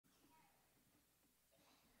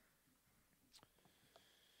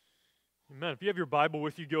Amen. If you have your Bible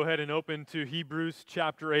with you, go ahead and open to Hebrews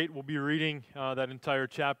chapter 8. We'll be reading that entire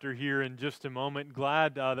chapter here in just a moment.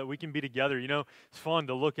 Glad that we can be together. You know, it's fun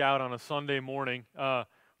to look out on a Sunday morning with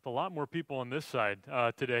a lot more people on this side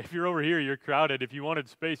today. If you're over here, you're crowded. If you wanted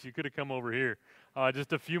space, you could have come over here.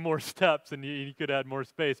 Just a few more steps and you could add more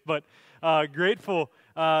space. But grateful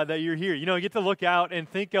that you're here. You know, you get to look out and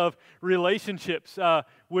think of relationships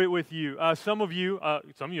with you. Some of you I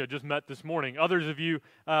just met this morning. Others of you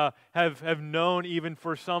have known even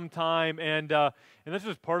for some time. And this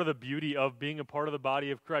is part of the beauty of being a part of the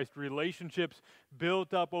body of Christ. Relationships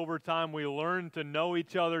built up over time. We learn to know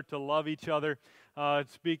each other, to love each other,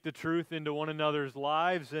 speak the truth into one another's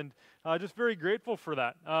lives. And just very grateful for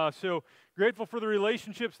that. So grateful for the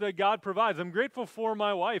relationships that God provides. I'm grateful for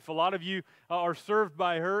my wife. A lot of you are served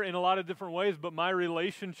by her in a lot of different ways, but my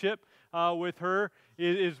relationship with her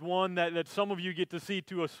is one that some of you get to see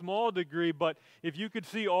to a small degree. But if you could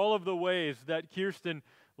see all of the ways that Kirsten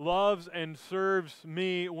loves and serves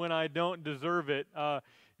me when I don't deserve it,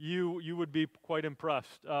 you would be quite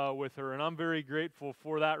impressed with her. And I'm very grateful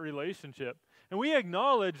for that relationship. And we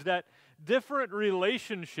acknowledge that different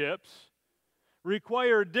relationships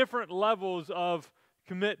require different levels of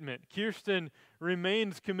commitment. Kirsten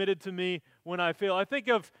remains committed to me when I fail. I think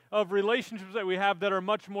of relationships that we have that are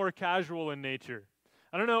much more casual in nature.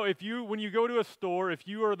 I don't know if when you go to a store, if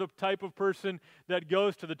you are the type of person that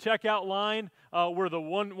goes to the checkout line where the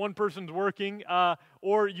one person's working,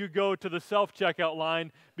 or you go to the self-checkout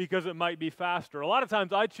line because it might be faster. A lot of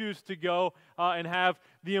times I choose to go and have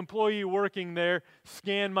the employee working there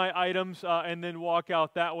scan my items and then walk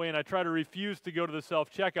out that way, and I try to refuse to go to the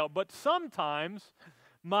self-checkout. But sometimes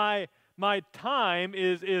my time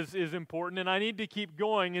is important, and I need to keep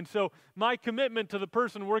going. And so my commitment to the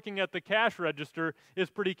person working at the cash register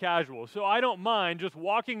is pretty casual. So I don't mind just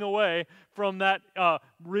walking away from that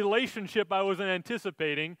relationship I wasn't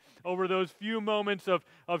anticipating over those few moments of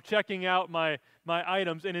checking out my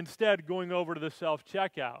items and instead going over to the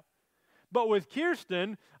self-checkout. But with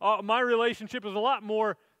Kirsten, my relationship is a lot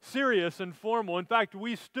more serious and formal. In fact,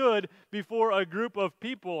 we stood before a group of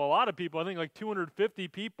people, a lot of people, I think like 250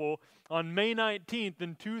 people, on May 19th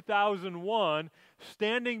in 2001,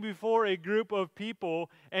 standing before a group of people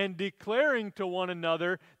and declaring to one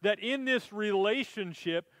another that in this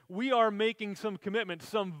relationship, we are making some commitments,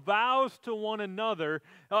 some vows to one another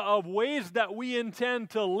of ways that we intend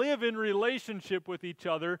to live in relationship with each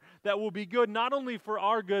other that will be good not only for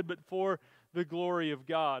our good, but for the glory of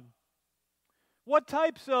God. What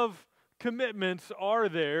types of commitments are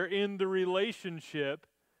there in the relationship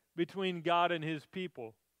between God and His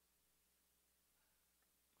people?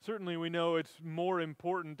 Certainly we know it's more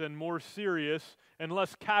important and more serious and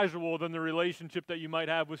less casual than the relationship that you might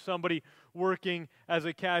have with somebody working as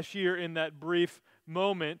a cashier in that brief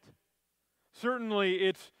moment. Certainly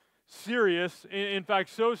it's serious, in fact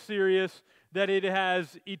so serious that it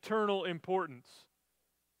has eternal importance.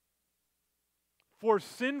 For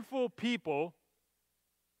sinful people,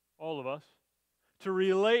 all of us, to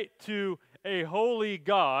relate to a holy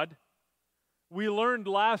God, we learned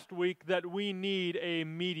last week that we need a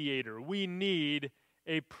mediator. We need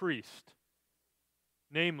a priest,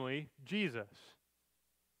 namely Jesus.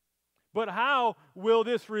 But how will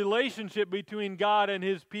this relationship between God and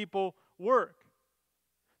His people work?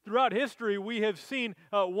 Throughout history, we have seen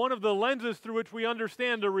one of the lenses through which we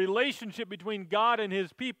understand the relationship between God and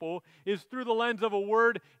His people is through the lens of a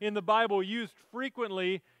word in the Bible used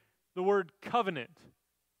frequently, the word covenant.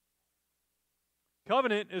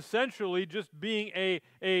 Covenant essentially just being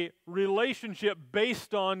a relationship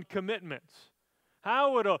based on commitments.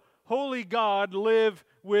 How would a holy God live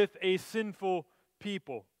with a sinful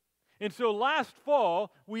people? And so last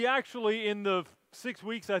fall, we actually, in the 6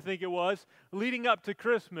 weeks I think it was, leading up to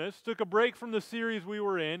Christmas, took a break from the series we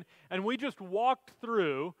were in, and we just walked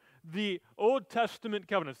through the Old Testament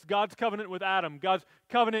covenants. God's covenant with Adam, God's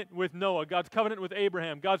covenant with Noah, God's covenant with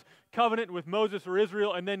Abraham, God's covenant with Moses or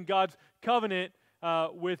Israel, and then God's covenant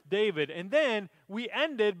with David. And then we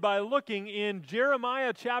ended by looking in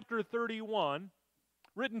Jeremiah chapter 31,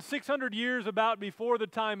 written 600 years about before the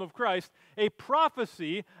time of Christ, a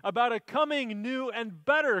prophecy about a coming new and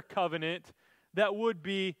better covenant that would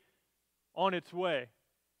be on its way.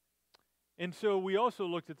 And so we also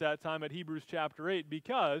looked at that time at Hebrews chapter 8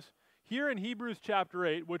 because here in Hebrews chapter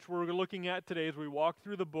 8, which we're looking at today as we walk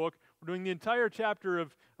through the book, we're doing the entire chapter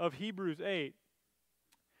of Hebrews 8.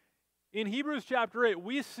 In Hebrews chapter 8,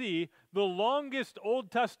 we see the longest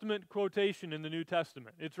Old Testament quotation in the New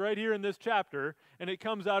Testament. It's right here in this chapter, and it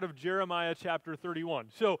comes out of Jeremiah chapter 31.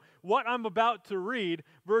 So what I'm about to read,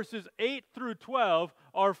 verses 8 through 12,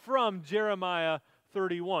 are from Jeremiah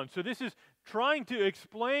 31. So this is trying to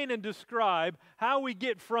explain and describe how we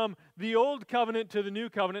get from the old covenant to the new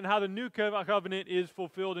covenant, and how the new covenant is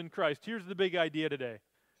fulfilled in Christ. Here's the big idea today.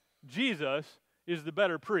 Jesus is the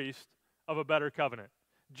better priest of a better covenant.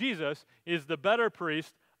 Jesus is the better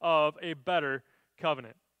priest of a better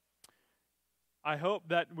covenant. I hope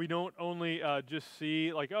that we don't only just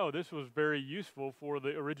see like, oh, this was very useful for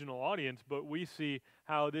the original audience, but we see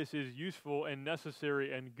how this is useful and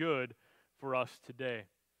necessary and good for us today.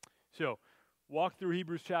 So, walk through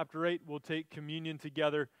Hebrews chapter 8. We'll take communion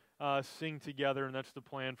together, sing together, and that's the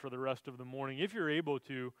plan for the rest of the morning. If you're able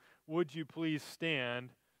to, would you please stand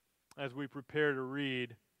as we prepare to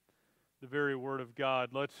read the very Word of God?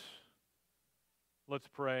 Let's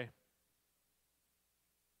pray.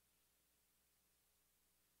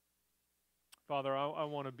 Father, I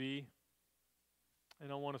want to be, and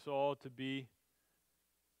I want us all to be,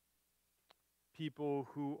 people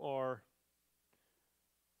who are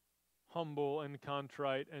humble and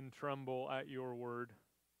contrite and tremble at your word.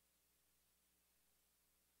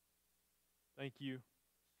 Thank you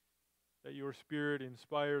that your Spirit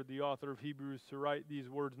inspired the author of Hebrews to write these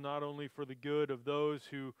words not only for the good of those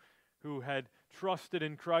who had trusted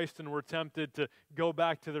in Christ and were tempted to go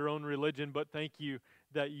back to their own religion, but thank you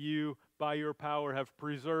that you, by your power, have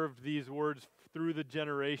preserved these words through the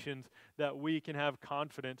generations, that we can have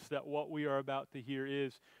confidence that what we are about to hear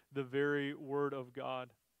is the very Word of God.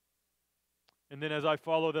 And then as I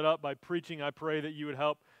follow that up by preaching, I pray that you would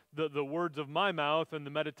help the words of my mouth and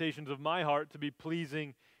the meditations of my heart to be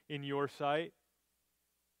pleasing in your sight,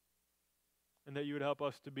 and that you would help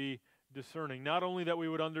us to be discerning. Not only that we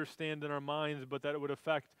would understand in our minds, but that it would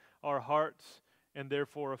affect our hearts and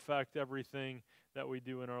therefore affect everything that we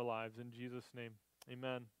do in our lives. In Jesus' name,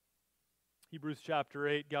 amen. Hebrews chapter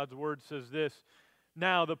 8, God's word says this.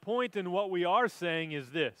 Now, the point in what we are saying is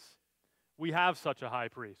this. We have such a high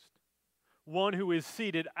priest, one who is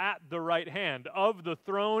seated at the right hand of the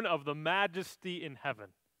throne of the majesty in heaven,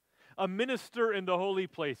 a minister in the holy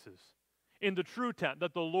places, in the true tent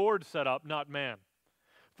that the Lord set up, not man.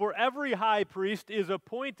 For every high priest is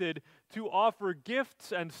appointed to offer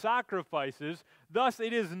gifts and sacrifices. Thus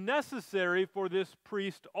it is necessary for this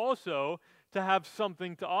priest also to have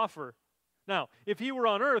something to offer. Now, if he were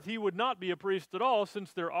on earth, he would not be a priest at all,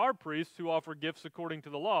 since there are priests who offer gifts according to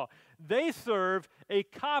the law. They serve a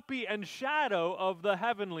copy and shadow of the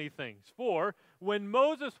heavenly things. For when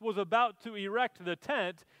Moses was about to erect the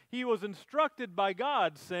tent, he was instructed by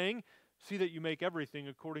God, saying, "See that you make everything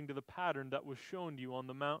according to the pattern that was shown to you on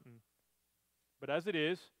the mountain." But as it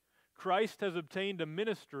is, Christ has obtained a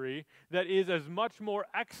ministry that is as much more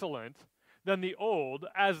excellent than the old,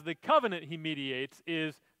 as the covenant he mediates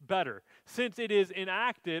is better, since it is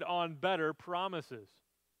enacted on better promises.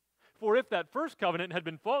 For if that first covenant had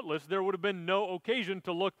been faultless, there would have been no occasion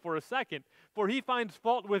to look for a second. For he finds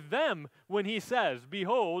fault with them when he says,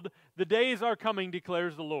 "Behold, the days are coming,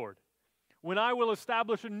 declares the Lord, when I will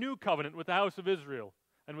establish a new covenant with the house of Israel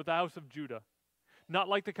and with the house of Judah. Not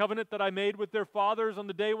like the covenant that I made with their fathers on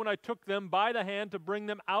the day when I took them by the hand to bring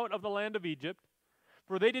them out of the land of Egypt.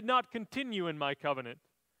 For they did not continue in my covenant,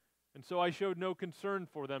 and so I showed no concern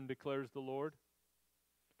for them, declares the Lord.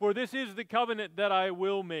 For this is the covenant that I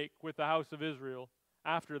will make with the house of Israel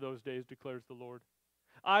after those days, declares the Lord.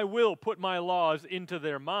 I will put my laws into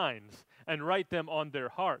their minds and write them on their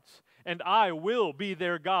hearts. And I will be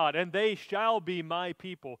their God, and they shall be my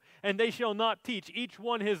people. And they shall not teach each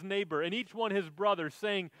one his neighbor and each one his brother,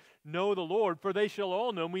 saying, Know the Lord, for they shall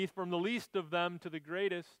all know me, from the least of them to the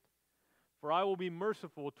greatest. For I will be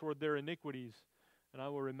merciful toward their iniquities, and I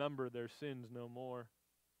will remember their sins no more."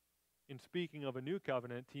 In speaking of a new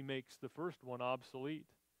covenant, he makes the first one obsolete.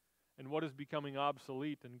 And what is becoming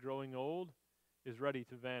obsolete and growing old is ready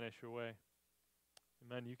to vanish away.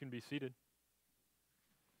 Amen. You can be seated.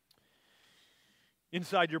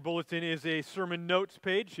 Inside your bulletin is a sermon notes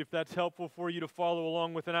page. If that's helpful for you to follow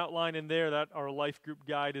along with an outline in there, that our life group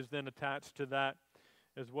guide is then attached to that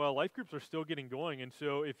as well. Life groups are still getting going, and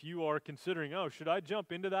so if you are considering, should I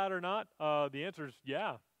jump into that or not? The answer is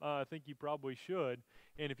yeah. I think you probably should.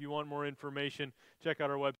 And if you want more information, check out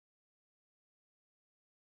our website.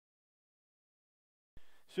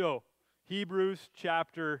 So, Hebrews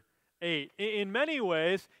chapter 8. In many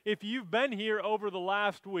ways, if you've been here over the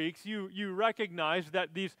last weeks, you recognize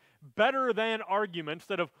that these better than arguments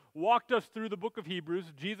that have walked us through the book of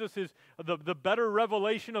Hebrews, Jesus is the better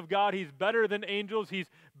revelation of God. He's better than angels. He's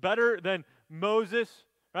better than Moses,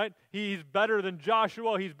 right? He's better than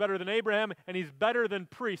Joshua. He's better than Abraham. And he's better than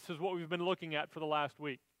priests is what we've been looking at for the last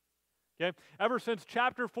week. Okay? Ever since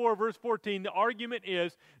chapter 4, verse 14, the argument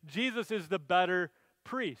is Jesus is the better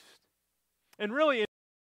priest. And really, in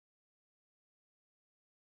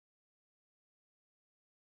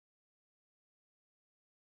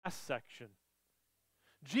the last section,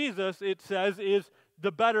 Jesus, it says, is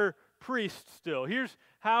the better priest still. Here's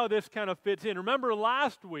how this kind of fits in. Remember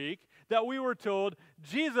last week that we were told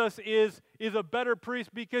Jesus is a better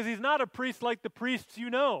priest because he's not a priest like the priests you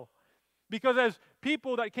know. Because as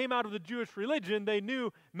people that came out of the Jewish religion, they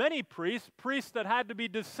knew many priests that had to be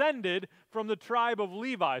descended from the tribe of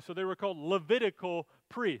Levi. So they were called Levitical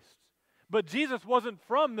priests. But Jesus wasn't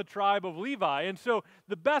from the tribe of Levi. And so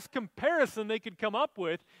the best comparison they could come up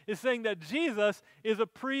with is saying that Jesus is a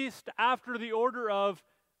priest after the order of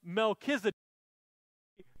Melchizedek.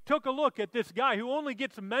 Took a look at this guy who only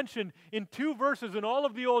gets mentioned in 2 verses in all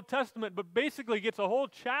of the Old Testament, but basically gets a whole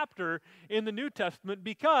chapter in the New Testament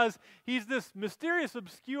because he's this mysterious,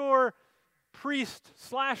 obscure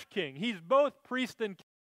priest/king. He's both priest and king.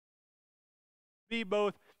 Be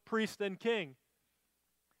both priest and king.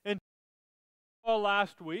 And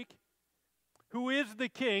last week, who is the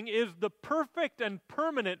king, is the perfect and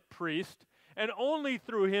permanent priest, and only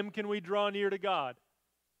through him can we draw near to God.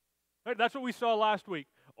 Right? That's what we saw last week.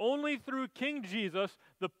 Only through King Jesus,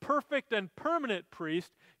 the perfect and permanent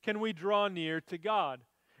priest, can we draw near to God.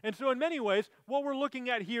 And so in many ways, what we're looking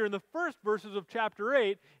at here in the first verses of chapter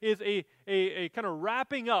 8 is a kind of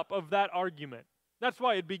wrapping up of that argument. That's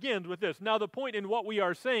why it begins with this. Now the point in what we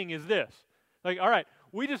are saying is this. Like, all right,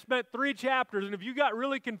 we just spent 3 chapters, and if you got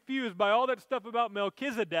really confused by all that stuff about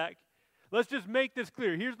Melchizedek, let's just make this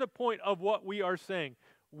clear. Here's the point of what we are saying.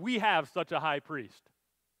 We have such a high priest.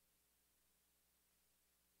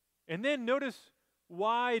 And then notice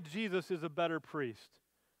why Jesus is a better priest.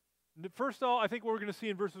 First of all, I think what we're going to see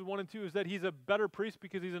in verses 1 and 2 is that he's a better priest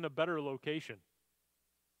because he's in a better location.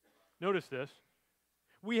 Notice this.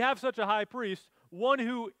 We have such a high priest, one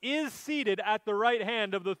who is seated at the right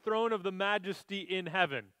hand of the throne of the majesty in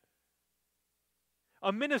heaven.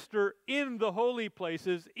 A minister in the holy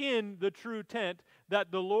places, in the true tent that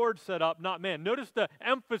the Lord set up, not man. Notice the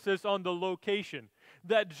emphasis on the location.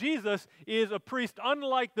 That Jesus is a priest,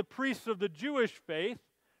 unlike the priests of the Jewish faith,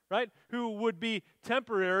 right, who would be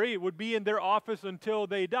temporary, would be in their office until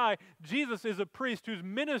they die. Jesus is a priest who's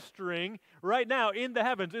ministering right now in the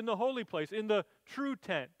heavens, in the holy place, in the true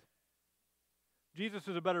tent. Jesus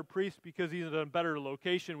is a better priest because he's in a better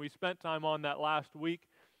location. We spent time on that last week.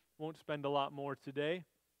 Won't spend a lot more today.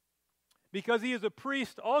 Because he is a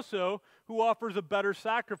priest also who offers a better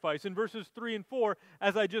sacrifice. In verses 3 and 4,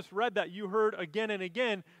 as I just read that, you heard again and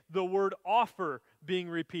again the word offer being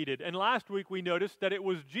repeated. And last week we noticed that it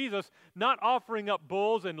was Jesus not offering up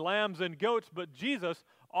bulls and lambs and goats, but Jesus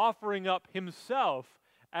offering up himself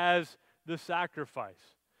as the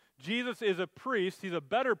sacrifice. Jesus is a priest. He's a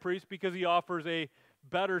better priest because he offers a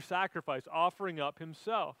better sacrifice, offering up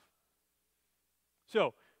himself.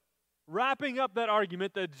 So, wrapping up that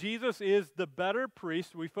argument that Jesus is the better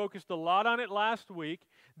priest, we focused a lot on it last week.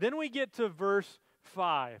 Then we get to verse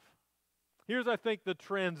 5. Here's, I think, the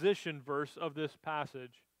transition verse of this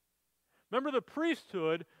passage. Remember, the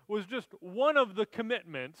priesthood was just one of the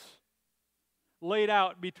commitments laid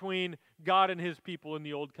out between God and his people in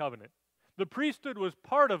the Old Covenant. The priesthood was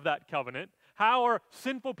part of that covenant. How are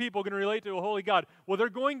sinful people going to relate to a holy God? Well, they're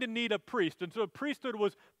going to need a priest. And so a priesthood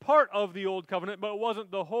was part of the Old Covenant, but it wasn't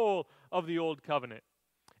the whole of the Old Covenant.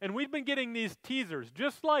 And we've been getting these teasers.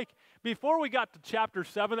 Just like before we got to chapter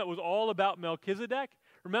 7 that was all about Melchizedek,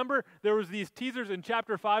 remember there was these teasers in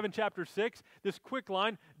chapter 5 and chapter 6, this quick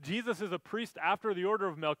line, Jesus is a priest after the order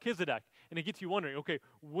of Melchizedek. And it gets you wondering, okay,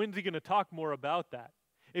 when's he going to talk more about that?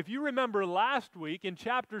 If you remember last week in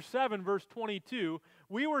chapter 7, verse 22,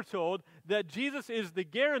 we were told that Jesus is the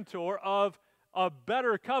guarantor of a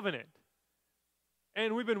better covenant.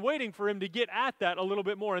 And we've been waiting for him to get at that a little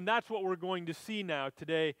bit more, and that's what we're going to see now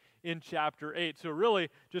today in chapter 8. So really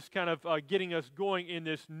just kind of getting us going in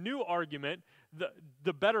this new argument.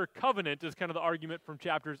 The better covenant is kind of the argument from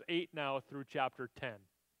chapters 8 now through chapter 10.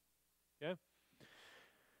 Okay?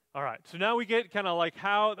 All right, so now we get kind of like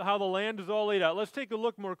how the land is all laid out. Let's take a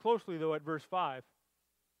look more closely, though, at verse 5.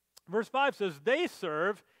 Verse 5 says, they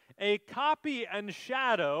serve a copy and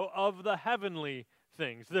shadow of the heavenly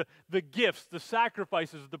things, the gifts, the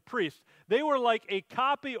sacrifices, the priests. They were like a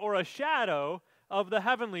copy or a shadow of the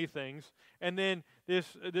heavenly things. And then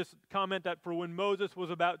this comment that for when Moses was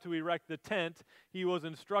about to erect the tent, he was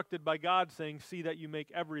instructed by God saying, see that you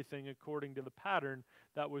make everything according to the pattern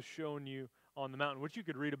that was shown you on the mountain, which you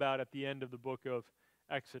could read about at the end of the book of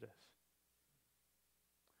Exodus.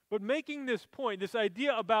 But making this point, this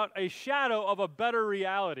idea about a shadow of a better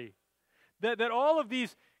reality, that all of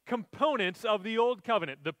these components of the old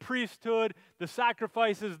covenant, the priesthood, the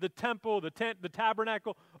sacrifices, the temple, the tent, the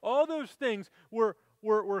tabernacle, all those things were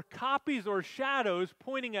copies or shadows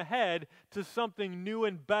pointing ahead to something new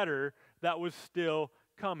and better that was still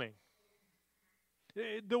coming.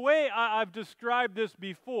 The way I've described this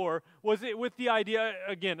before was with the idea,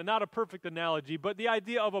 again, not a perfect analogy, but the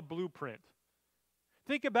idea of a blueprint.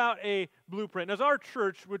 Think about a blueprint. As our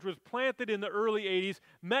church, which was planted in the early 80s,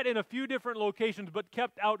 met in a few different locations but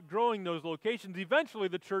kept outgrowing those locations, eventually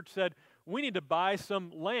the church said, we need to buy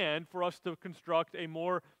some land for us to construct a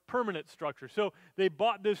more permanent structure. So they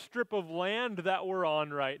bought this strip of land that we're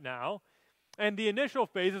on right now. And the initial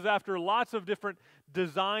phases, after lots of different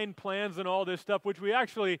design plans and all this stuff, which we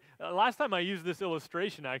actually, last time I used this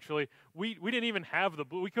illustration, actually, we didn't even have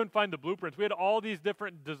we couldn't find the blueprints. We had all these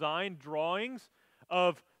different design drawings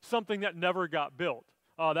of something that never got built.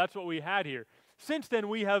 That's what we had here. Since then,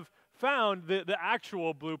 we have found the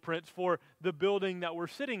actual blueprints for the building that we're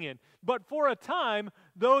sitting in. But for a time,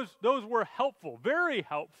 those were helpful, very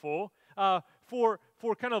helpful,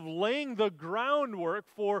 for kind of laying the groundwork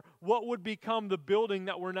for what would become the building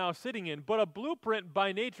that we're now sitting in. But a blueprint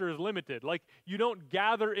by nature is limited. Like, you don't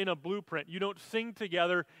gather in a blueprint. You don't sing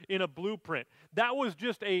together in a blueprint. That was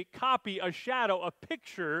just a copy, a shadow, a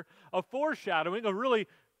picture, a foreshadowing, a really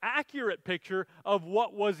accurate picture of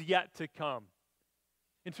what was yet to come.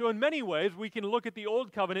 And so in many ways, we can look at the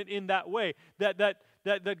Old Covenant in that way,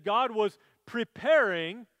 that God was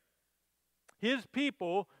preparing His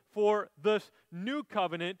people for this new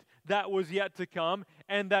covenant that was yet to come,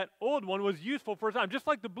 and that old one was useful for a time, just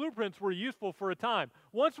like the blueprints were useful for a time.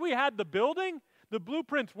 Once we had the building, the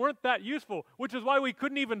blueprints weren't that useful, which is why we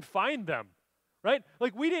couldn't even find them, right?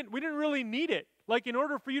 Like, we didn't really need it. Like, in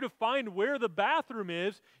order for you to find where the bathroom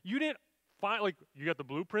is, you didn't find, like, you got the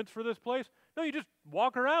blueprints for this place? No, you just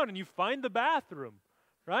walk around and you find the bathroom,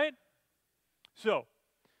 right? So,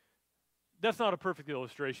 that's not a perfect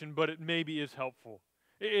illustration, but it maybe is helpful.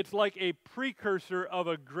 It's like a precursor of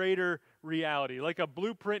a greater reality. Like a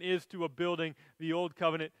blueprint is to a building, the old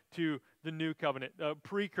covenant to the new covenant. A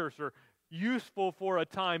precursor, useful for a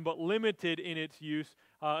time, but limited in its use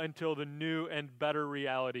until the new and better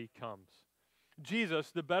reality comes.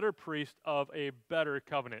 Jesus, the better priest of a better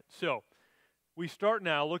covenant. So, we start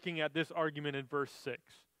now looking at this argument in verse 6.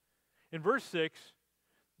 In verse 6,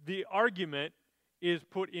 the argument is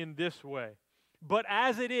put in this way. But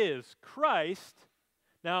as it is, Christ...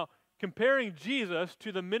 Now, comparing Jesus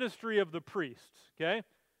to the ministry of the priests, okay?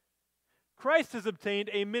 Christ has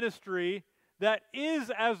obtained a ministry that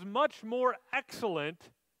is as much more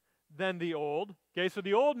excellent than the old. Okay, so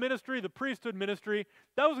the old ministry, the priesthood ministry,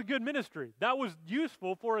 that was a good ministry. That was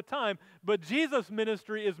useful for a time, but Jesus'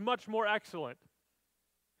 ministry is much more excellent.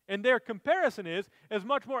 And their comparison is as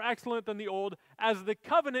much more excellent than the old as the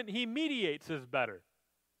covenant He mediates is better.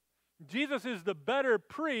 Jesus is the better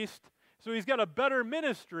priest, so He's got a better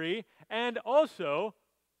ministry, and also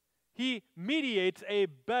He mediates a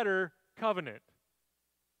better covenant,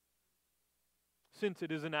 since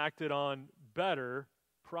it is enacted on better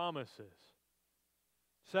promises.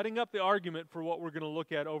 Setting up the argument for what we're going to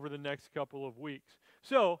look at over the next couple of weeks.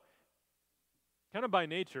 So, kind of by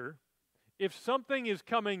nature, if something is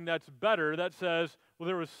coming that's better, that says, well,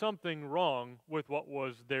 there was something wrong with what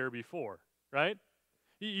was there before, right?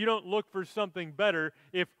 You don't look for something better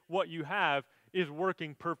if what you have is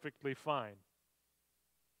working perfectly fine.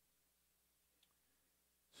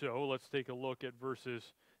 So let's take a look at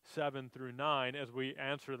verses 7 through 9 as we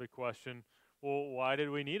answer the question, well, why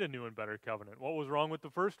did we need a new and better covenant? What was wrong with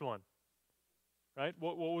the first one? Right?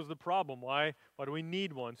 What was the problem? Why do we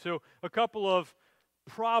need one? So a couple of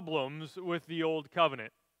problems with the old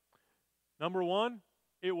covenant. Number one,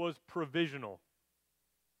 it was provisional.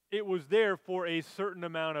 It was there for a certain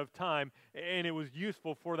amount of time, and it was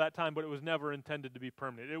useful for that time, but it was never intended to be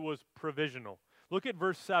permanent. It was provisional. Look at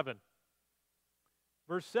verse 7.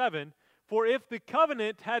 Verse 7, for if the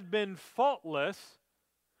covenant had been faultless,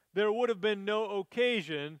 there would have been no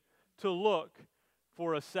occasion to look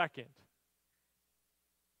for a second.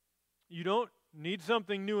 You don't need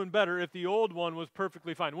something new and better if the old one was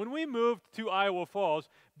perfectly fine. When we moved to Iowa Falls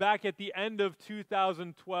back at the end of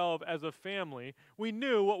 2012 as a family, we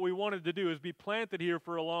knew what we wanted to do is be planted here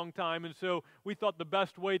for a long time, and so we thought the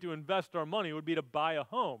best way to invest our money would be to buy a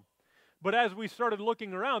home. But as we started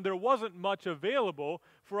looking around, there wasn't much available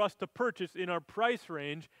for us to purchase in our price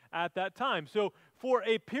range at that time. So for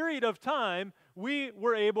a period of time, we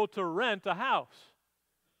were able to rent a house.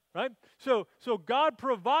 Right? So God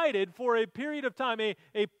provided for a period of time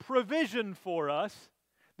a provision for us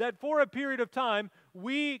that for a period of time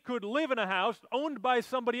we could live in a house owned by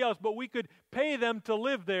somebody else, but we could pay them to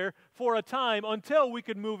live there for a time until we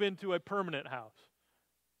could move into a permanent house.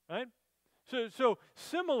 Right? So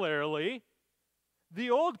similarly, the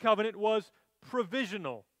old covenant was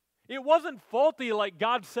provisional. It wasn't faulty like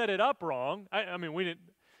God set it up wrong. I mean, we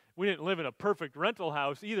didn't live in a perfect rental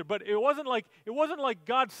house either, but it wasn't like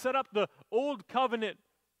God set up the old covenant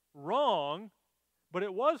wrong, but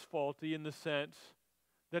it was faulty in the sense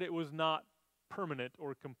that it was not permanent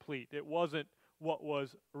or complete. It wasn't what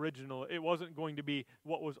was original. It wasn't going to be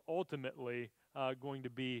what was ultimately going to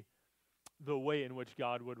be the way in which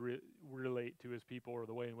God would relate to his people, or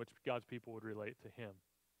the way in which God's people would relate to him.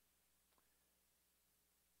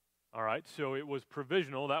 All right, so it was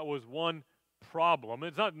provisional. That was one problem.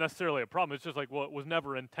 It's not necessarily a problem. It's just like, well, it was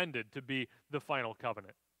never intended to be the final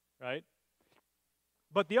covenant, right?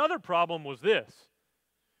 But the other problem was this.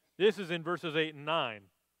 This is in verses 8 and 9.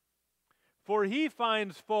 For he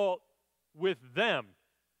finds fault with them.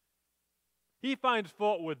 He finds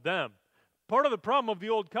fault with them. Part of the problem of the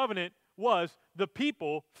old covenant was the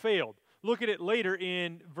people failed. Look at it later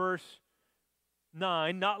in verse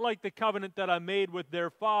 9. Not like the covenant that I made with their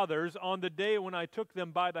fathers on the day when I took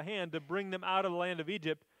them by the hand to bring them out of the land of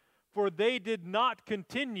Egypt, for they did not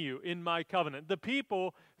continue in my covenant. The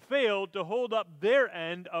people failed to hold up their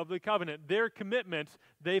end of the covenant. Their commitments,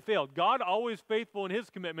 they failed. God always faithful in his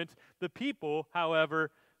commitments. The people,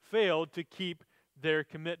 however, failed to keep their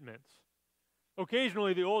commitments.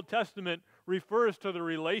 Occasionally, the Old Testament refers to the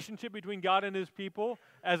relationship between God and his people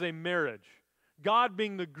as a marriage. God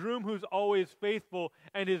being the groom who's always faithful,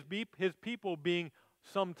 and his people being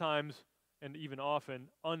sometimes and even often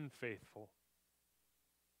unfaithful.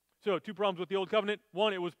 So, two problems with the Old Covenant.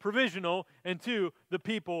 One, it was provisional, and two, the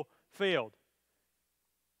people failed.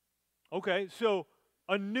 Okay, so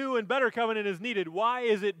a new and better covenant is needed. Why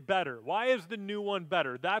is it better? Why is the new one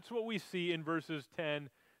better? That's what we see in verses 10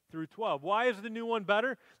 through 12. Why is the new one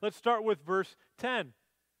better? Let's start with verse 10.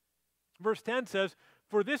 Verse 10 says,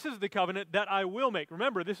 "For this is the covenant that I will make."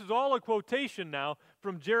 Remember, this is all a quotation now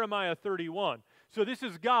from Jeremiah 31. So this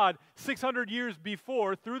is God 600 years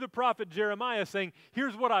before, through the prophet Jeremiah, saying,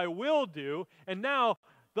 here's what I will do. And now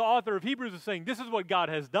the author of Hebrews is saying, this is what God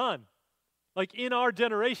has done. Like in our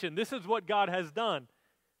generation, this is what God has done.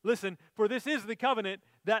 Listen, for this is the covenant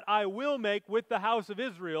that I will make with the house of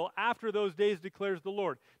Israel after those days, declares the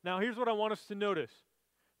Lord. Now here's what I want us to notice.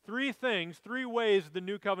 Three ways the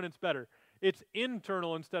new covenant's better. It's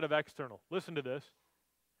internal instead of external. Listen to this.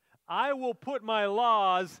 I will put my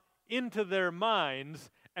laws into their minds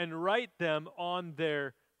and write them on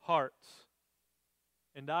their hearts.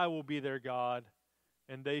 And I will be their God,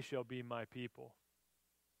 and they shall be my people.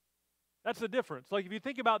 That's the difference. Like if you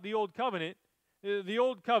think about the Old Covenant,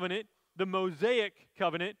 the Mosaic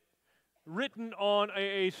covenant, written on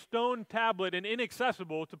a stone tablet and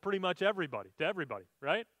inaccessible to pretty much everybody,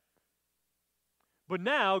 right? But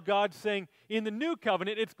now God's saying in the new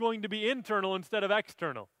covenant, it's going to be internal instead of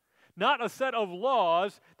external. Not a set of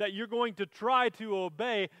laws that you're going to try to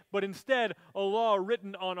obey, but instead a law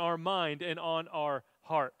written on our mind and on our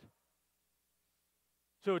heart.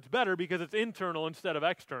 So it's better because it's internal instead of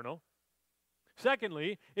external.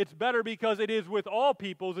 Secondly, it's better because it is with all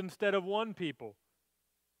peoples instead of one people.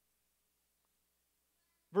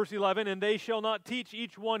 Verse 11, and they shall not teach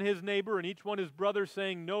each one his neighbor and each one his brother,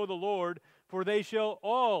 saying, know the Lord, for they shall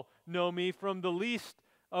all know me, from the least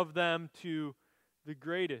of them to the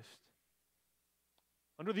greatest.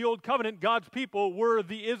 Under the Old Covenant, God's people were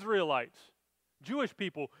the Israelites, Jewish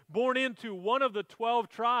people, born into one of the 12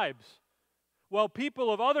 tribes, while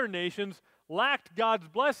people of other nations lacked God's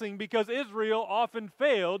blessing because Israel often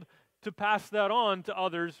failed to pass that on to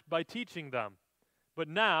others by teaching them. But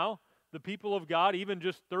now, the people of God, even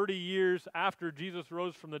just 30 years after Jesus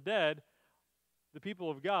rose from the dead, the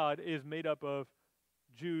people of God is made up of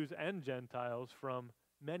Jews and Gentiles from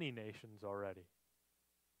many nations already.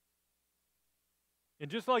 And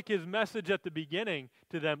just like his message at the beginning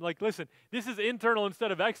to them, like, listen, this is internal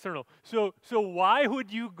instead of external. So why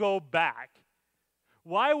would you go back?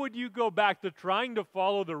 Why would you go back to trying to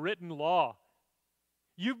follow the written law?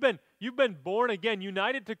 You've been born again,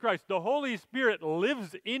 united to Christ. The Holy Spirit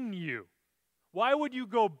lives in you. Why would you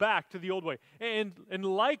go back to the old way? And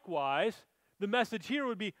likewise, the message here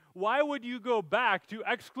would be, why would you go back to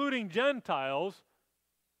excluding Gentiles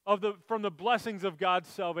from the blessings of God's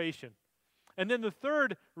salvation? And then the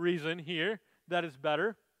third reason here that is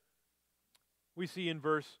better, we see in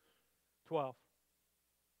verse 12.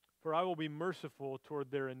 For I will be merciful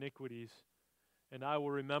toward their iniquities, and I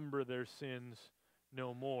will remember their sins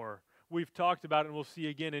no more. We've talked about it, and we'll see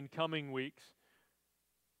again in coming weeks,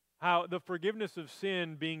 how the forgiveness of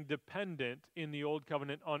sin being dependent in the Old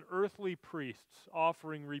Covenant on earthly priests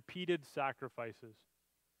offering repeated sacrifices.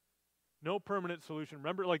 No permanent solution.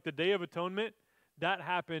 Remember, like the Day of Atonement, that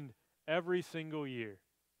happened every single year.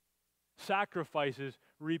 Sacrifices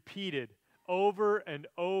repeated over and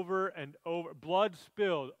over and over. Blood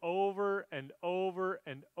spilled over and over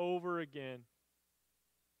and over again.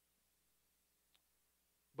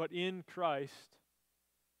 But in Christ,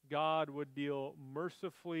 God would deal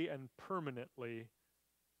mercifully and permanently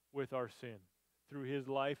with our sin through his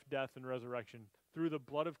life, death, and resurrection, through the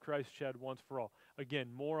blood of Christ shed once for all. Again,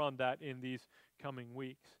 more on that in these coming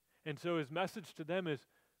weeks. And so his message to them is,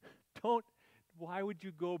 why would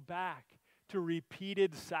you go back to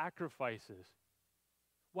repeated sacrifices?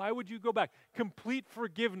 Why would you go back? Complete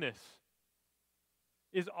forgiveness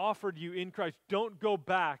is offered you in Christ. Don't go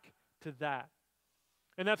back to that.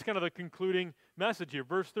 And that's kind of the concluding message here.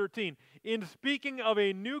 Verse 13, in speaking of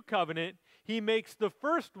a new covenant, he makes the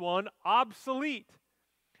first one obsolete.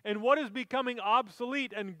 And what is becoming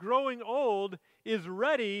obsolete and growing old is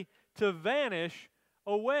ready to vanish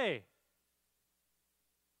away.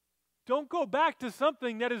 Don't go back to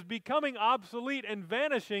something that is becoming obsolete and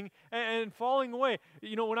vanishing and falling away.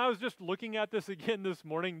 You know, when I was just looking at this again this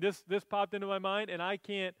morning, this popped into my mind, and I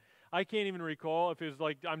can't even recall if it was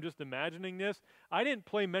like I'm just imagining this. I didn't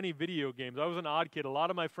play many video games. I was an odd kid. A lot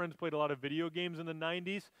of my friends played a lot of video games in the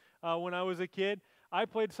 90s when I was a kid. I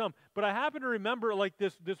played some, but I happen to remember like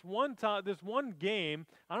this one game.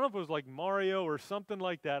 I don't know if it was like Mario or something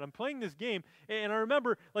like that. I'm playing this game, and I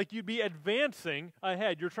remember like you'd be advancing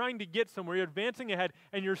ahead. You're trying to get somewhere. You're advancing ahead,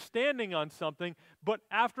 and you're standing on something. But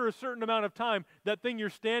after a certain amount of time, that thing you're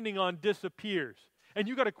standing on disappears. And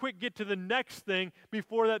you got to quick get to the next thing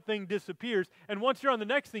before that thing disappears. And once you're on the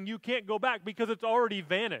next thing, you can't go back because it's already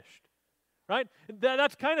vanished. Right?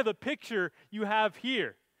 That's kind of the picture you have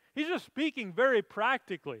here. He's just speaking very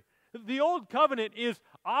practically. The old covenant is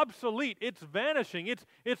obsolete. It's vanishing.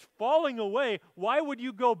 It's falling away. Why would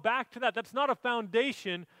you go back to that? That's not a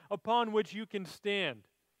foundation upon which you can stand.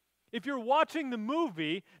 If you're watching the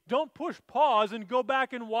movie, don't push pause and go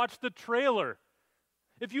back and watch the trailer.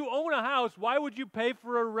 If you own a house, why would you pay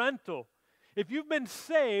for a rental? If you've been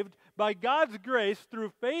saved by God's grace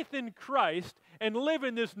through faith in Christ and live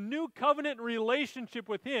in this new covenant relationship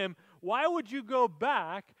with him, why would you go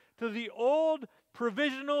back to the old,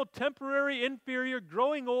 provisional, temporary, inferior,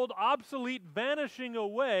 growing old, obsolete, vanishing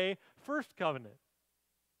away first covenant?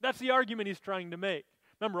 That's the argument he's trying to make.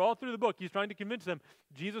 Remember, all through the book, he's trying to convince them,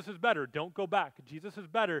 Jesus is better, don't go back. Jesus is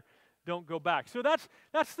better, don't go back. So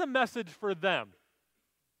that's the message for them.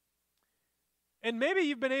 And maybe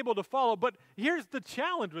you've been able to follow, but here's the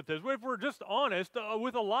challenge with this. If we're just honest,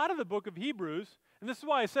 with a lot of the book of Hebrews, and this is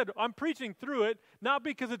why I said I'm preaching through it, not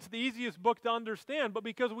because it's the easiest book to understand, but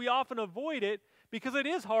because we often avoid it because it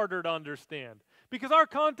is harder to understand, because our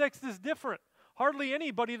context is different. Hardly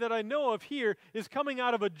anybody that I know of here is coming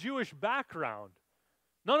out of a Jewish background.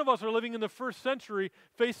 None of us are living in the first century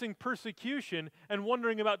facing persecution and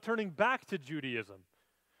wondering about turning back to Judaism.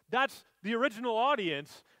 That's the original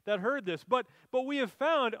audience that heard this. But we have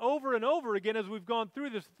found over and over again as we've gone through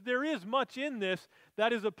this, there is much in this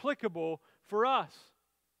that is applicable for us.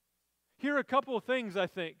 Here are a couple of things, I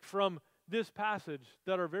think, from this passage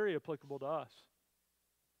that are very applicable to us.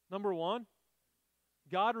 Number one,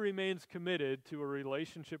 God remains committed to a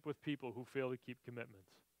relationship with people who fail to keep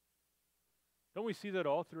commitments. Don't we see that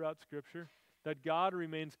all throughout Scripture? That God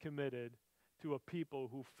remains committed to a people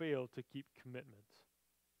who fail to keep commitments.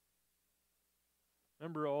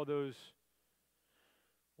 Remember one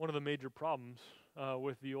of the major problems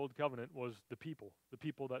with the old covenant was the people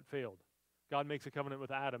that failed. God makes a covenant with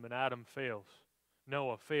Adam, and Adam fails.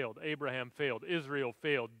 Noah failed. Abraham failed. Israel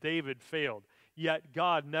failed. David failed. Yet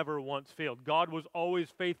God never once failed. God was always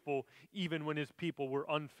faithful even when his people were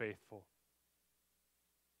unfaithful.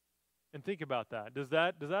 And think about that. Does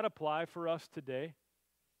that apply for us today?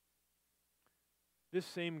 This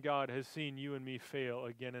same God has seen you and me fail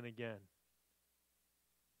again and again.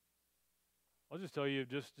 I'll just tell you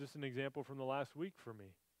just an example from the last week for me.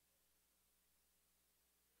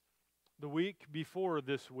 The week before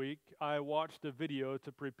this week, I watched a video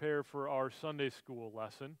to prepare for our Sunday school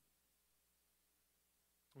lesson.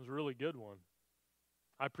 It was a really good one.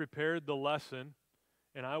 I prepared the lesson,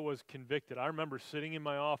 and I was convicted. I remember sitting in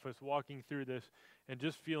my office walking through this and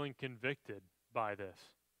just feeling convicted by this.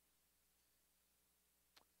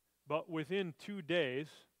 But within 2 days,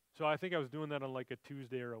 so I think I was doing that on like a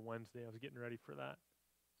Tuesday or a Wednesday. I was getting ready for that.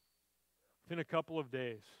 Within a couple of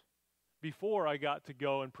days, before I got to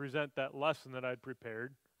go and present that lesson that I'd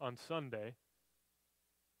prepared on Sunday,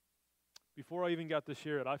 before I even got to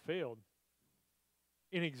share it, I failed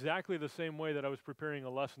in exactly the same way that I was preparing a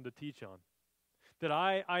lesson to teach on. That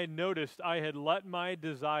I noticed I had let my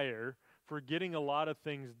desire for getting a lot of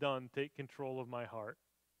things done take control of my heart.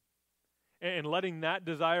 And letting that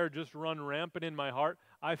desire just run rampant in my heart,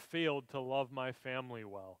 I failed to love my family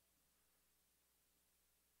well.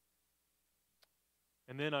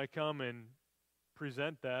 And then I come and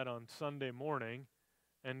present that on Sunday morning,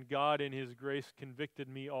 and God in His grace convicted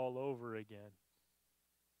me all over again.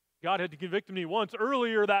 God had convicted me once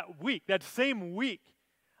earlier that week, that same week.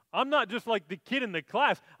 I'm not just like the kid in the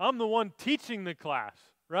class. I'm the one teaching the class,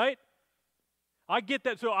 right? I get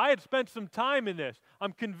that. So I had spent some time in this.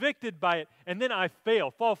 I'm convicted by it, and then I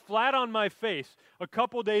fall flat on my face a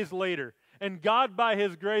couple days later. And God, by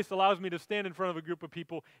His grace, allows me to stand in front of a group of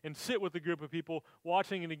people and sit with a group of people,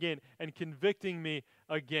 watching it again and convicting me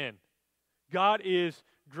again. God is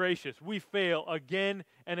gracious. We fail again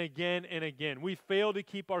and again and again. We fail to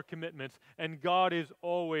keep our commitments, and God is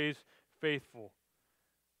always faithful.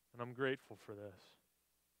 And I'm grateful for this.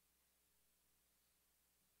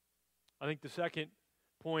 I think the second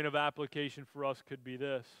point of application for us could be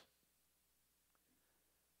this.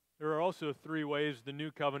 There are also 3 ways the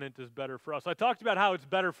new covenant is better for us. I talked about how it's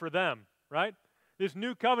better for them, right? This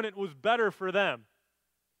new covenant was better for them,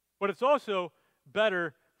 but it's also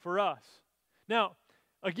better for us. Now,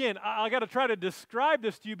 again, I got to try to describe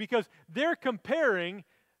this to you because they're comparing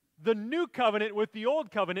the new covenant with the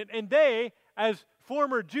old covenant, and they, as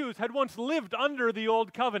former Jews, had once lived under the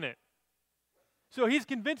old covenant. So he's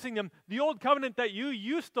convincing them the old covenant that you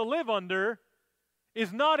used to live under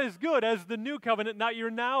is not as good as the new covenant that you're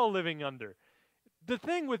now living under. The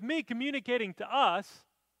thing with me communicating to us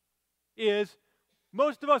is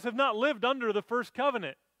most of us have not lived under the first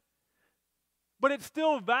covenant. But it's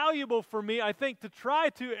still valuable for me, I think, to try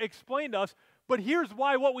to explain to us, but here's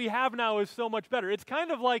why what we have now is so much better. It's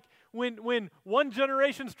kind of like when one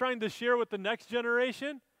generation's trying to share with the next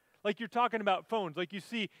generation, like you're talking about phones, like you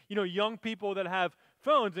see, young people that have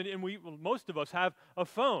phones, and most of us have a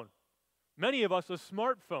phone. Many of us a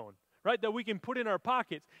smartphone, right, that we can put in our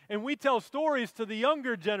pockets. And we tell stories to the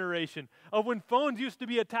younger generation of when phones used to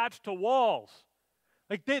be attached to walls.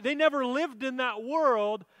 Like they never lived in that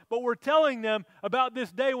world, but we're telling them about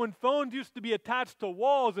this day when phones used to be attached to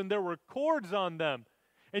walls and there were cords on them.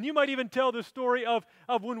 And you might even tell the story of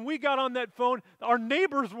when we got on that phone, our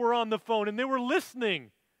neighbors were on the phone and they were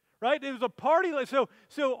listening, right? It was a party.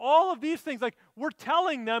 So all of these things, like we're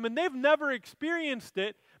telling them, and they've never experienced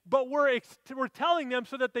it, but we're telling them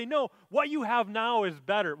so that they know what you have now is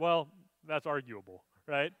better. Well, that's arguable,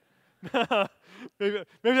 right? maybe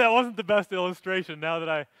that wasn't the best illustration now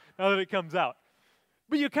that it comes out.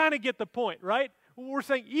 But you kind of get the point, right? We're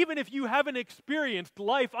saying even if you haven't experienced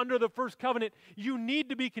life under the first covenant, you need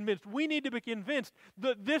to be convinced. We need to be convinced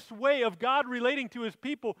that this way of God relating to His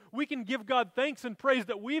people, we can give God thanks and praise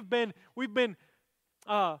that we've been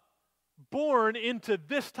born into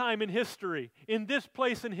this time in history, in this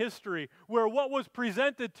place in history, where what was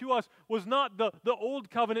presented to us was not the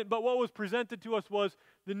old covenant, but what was presented to us was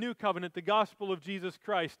the new covenant, the gospel of Jesus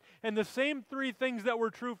Christ. And the same 3 things that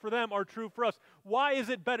were true for them are true for us. Why is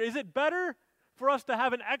it better? Is it better for us to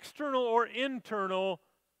have an external or internal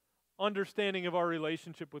understanding of our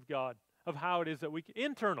relationship with God, of how it is that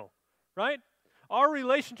internal, right? Our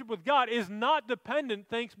relationship with God is not dependent,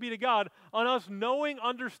 thanks be to God, on us knowing,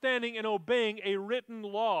 understanding, and obeying a written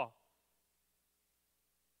law.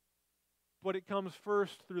 But it comes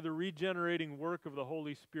first through the regenerating work of the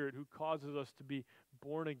Holy Spirit who causes us to be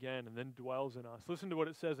born again and then dwells in us. Listen to what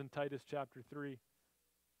it says in Titus chapter 3.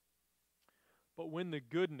 But when the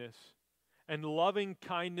goodness and loving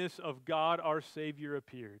kindness of God our Savior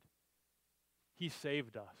appeared, He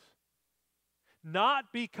saved us. Not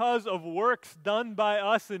because of works done by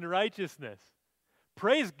us in righteousness.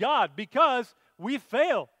 Praise God, because we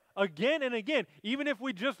fail again and again. Even if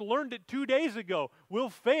we just learned it 2 days ago, we'll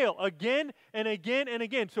fail again and again and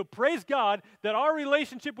again. So praise God that our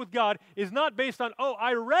relationship with God is not based on, oh,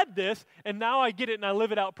 I read this and now I get it and I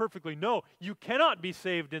live it out perfectly. No, you cannot be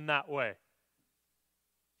saved in that way.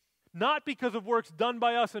 Not because of works done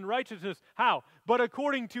by us in righteousness. How? But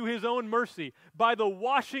according to His own mercy, by the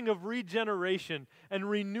washing of regeneration and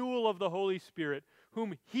renewal of the Holy Spirit,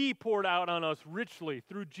 whom He poured out on us richly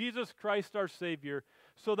through Jesus Christ our Savior,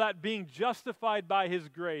 so that being justified by His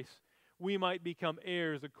grace, we might become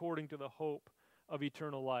heirs according to the hope of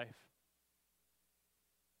eternal life.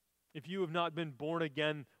 If you have not been born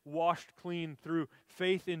again, washed clean through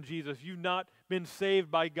faith in Jesus, you've not been saved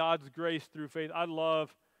by God's grace through faith, I'd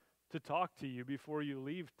love to talk to you before you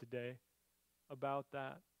leave today about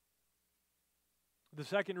that. The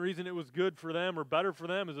second reason it was good for them or better for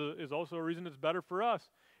them is also a reason it's better for us.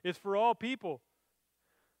 It's for all people.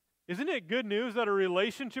 Isn't it good news that a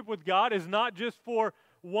relationship with God is not just for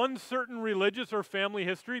one certain religious or family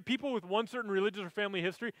history? People with one certain religious or family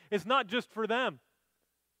history, it's not just for them.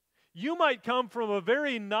 You might come from a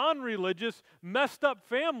very non-religious, messed up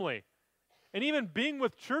family. And even being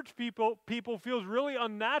with church people feels really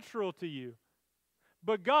unnatural to you.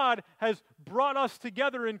 But God has brought us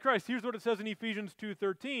together in Christ. Here's what it says in Ephesians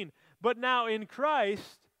 2:13. But now in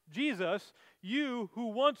Christ, Jesus, you who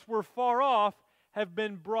once were far off have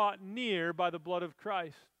been brought near by the blood of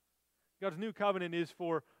Christ. God's new covenant is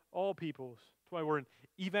for all peoples. That's why we're an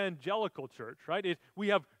evangelical church, right? We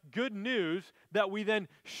have good news that we then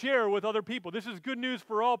share with other people. This is good news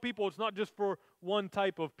for all people. It's not just for one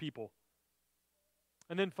type of people.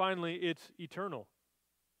 And then finally, it's eternal.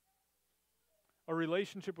 A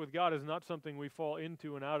relationship with God is not something we fall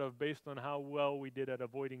into and out of based on how well we did at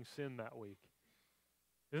avoiding sin that week.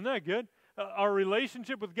 Isn't that good? Our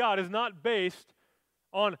relationship with God is not based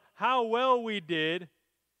on how well we did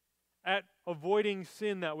at avoiding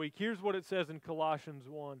sin that week. Here's what it says in Colossians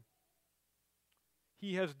 1.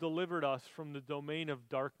 He has delivered us from the domain of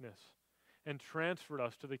darkness and transferred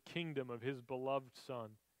us to the kingdom of His beloved Son,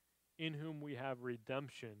 in whom we have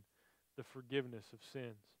redemption, the forgiveness of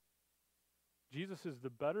sins. Jesus is the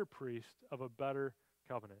better priest of a better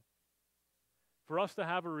covenant. For us to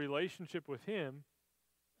have a relationship with Him,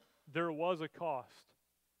 there was a cost.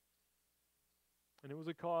 And it was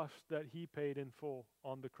a cost that He paid in full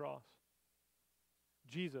on the cross.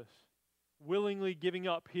 Jesus, willingly giving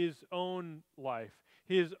up His own life,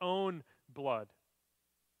 His own blood,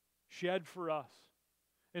 shed for us.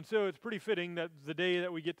 And so it's pretty fitting that the day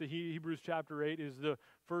that we get to Hebrews chapter 8 is the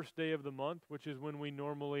first day of the month, which is when we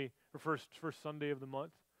normally, or first Sunday of the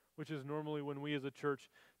month, which is normally when we as a church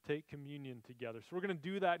take communion together. So we're going to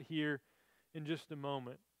do that here in just a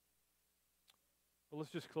moment. But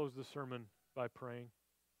let's just close the sermon by praying.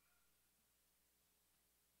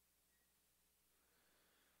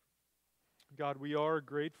 God, we are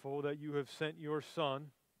grateful that you have sent your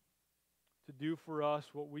Son to do for us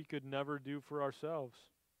what we could never do for ourselves.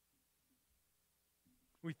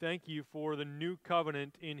 We thank you for the new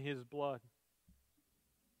covenant in His blood.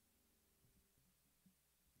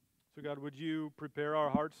 So God, would you prepare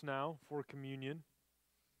our hearts now for communion?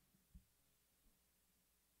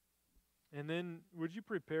 And then would you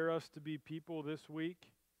prepare us to be people this week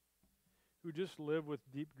who just live with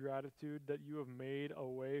deep gratitude that you have made a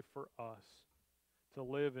way for us to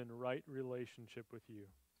live in right relationship with you.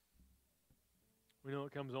 We know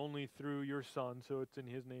it comes only through your Son, so it's in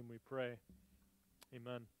His name we pray.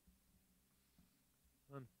 Amen.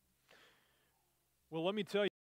 Well, let me tell you.